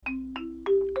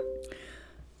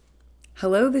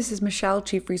Hello, this is Michelle,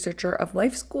 Chief Researcher of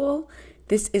Life School.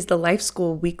 This is the Life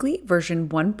School Weekly version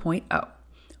 1.0.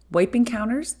 Wipe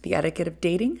encounters, the etiquette of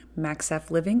dating,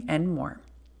 MaxF living, and more.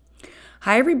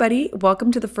 Hi, everybody.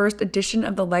 Welcome to the first edition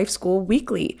of the Life School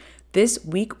Weekly. This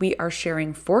week, we are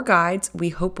sharing 4 guides we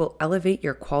hope will elevate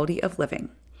your quality of living.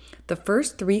 The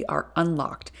first 3 are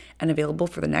unlocked and available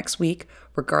for the next week,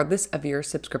 regardless of your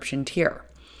subscription tier.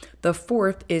 The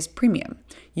 4th is premium.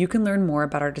 You can learn more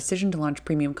about our decision to launch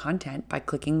premium content by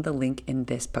clicking the link in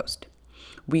this post.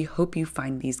 We hope you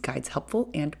find these guides helpful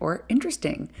and or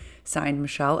interesting. Signed,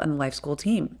 Michelle and the Life School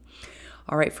team.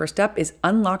 All right, first up is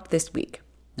unlocked this week.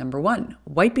 Number 1,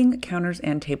 wiping counters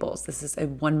and tables. This is a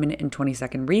 1 minute and 20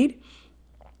 second read.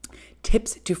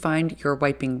 Tips to find your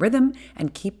wiping rhythm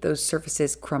and keep those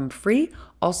surfaces crumb-free.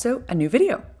 Also, a new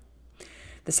video.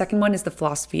 The second one is the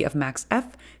philosophy of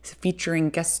MaxF, featuring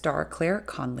guest star Claire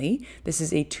Conley. This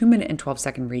is a 2 minute and 12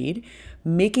 second read.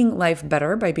 Making life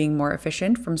better by being more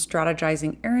efficient, from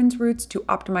strategizing errands routes to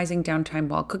optimizing downtime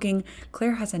while cooking,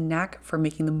 Claire has a knack for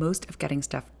making the most of getting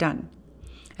stuff done.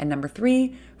 And number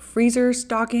 3, freezer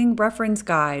stocking reference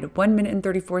guide, 1 minute and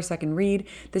 34 second read.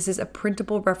 This is a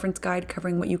printable reference guide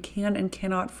covering what you can and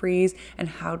cannot freeze and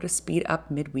how to speed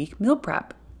up midweek meal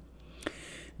prep.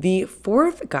 The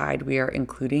 4th guide we are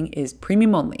including is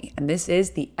premium only, and this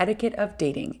is the etiquette of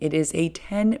dating. It is a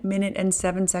 10 minute and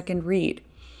 7 second read,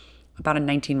 about a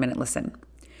 19 minute listen.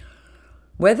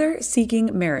 Whether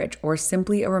seeking marriage or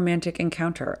simply a romantic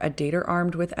encounter, a dater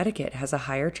armed with etiquette has a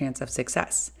higher chance of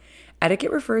success.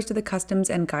 Etiquette refers to the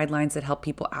customs and guidelines that help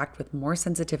people act with more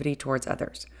sensitivity towards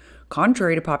others.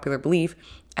 Contrary to popular belief,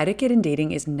 etiquette in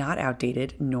dating is not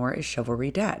outdated, nor is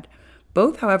chivalry dead.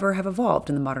 Both, however, have evolved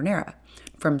in the modern era.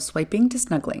 From swiping to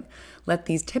snuggling, let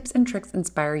these tips and tricks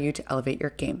inspire you to elevate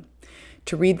your game.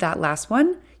 To read that last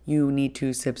one, you need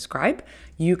to subscribe.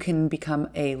 You can become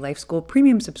a Life School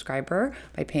Premium subscriber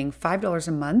by paying $5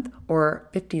 a month or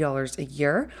 $50 a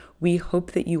year. We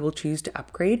hope that you will choose to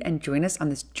upgrade and join us on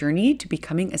this journey to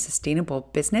becoming a sustainable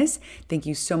business. Thank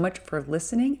you so much for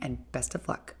listening and best of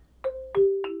luck.